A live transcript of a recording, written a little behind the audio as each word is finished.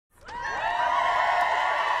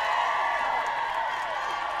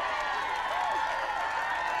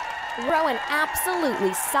Throw an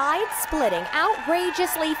absolutely side-splitting,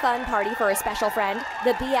 outrageously fun party for a special friend.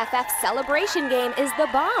 The BFF Celebration Game is the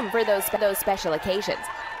bomb for those special occasions.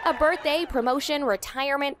 A birthday, promotion,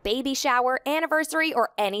 retirement, baby shower, anniversary, or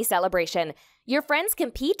any celebration. Your friends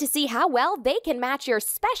compete to see how well they can match your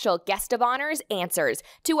special guest of honor's answers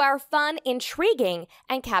to our fun, intriguing,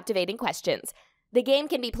 and captivating questions. The game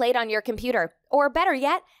can be played on your computer, or better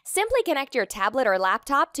yet, simply connect your tablet or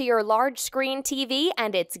laptop to your large screen TV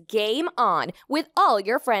and it's game on with all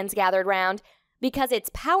your friends gathered round. Because it's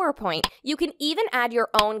PowerPoint, you can even add your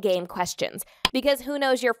own game questions, because who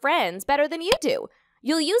knows your friends better than you do?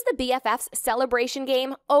 You'll use the BFF's celebration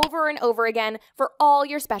game over and over again for all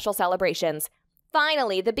your special celebrations.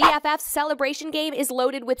 Finally, the BFF's celebration game is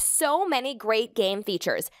loaded with so many great game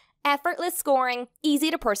features. Effortless scoring,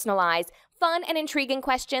 easy to personalize, fun and intriguing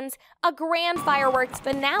questions, a grand fireworks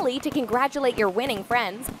finale to congratulate your winning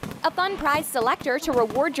friends, a fun prize selector to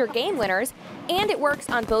reward your game winners, and it works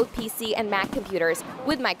on both PC and Mac computers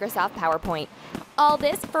with Microsoft PowerPoint. All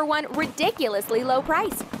this for one ridiculously low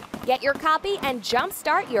price. Get your copy and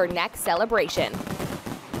jumpstart your next celebration.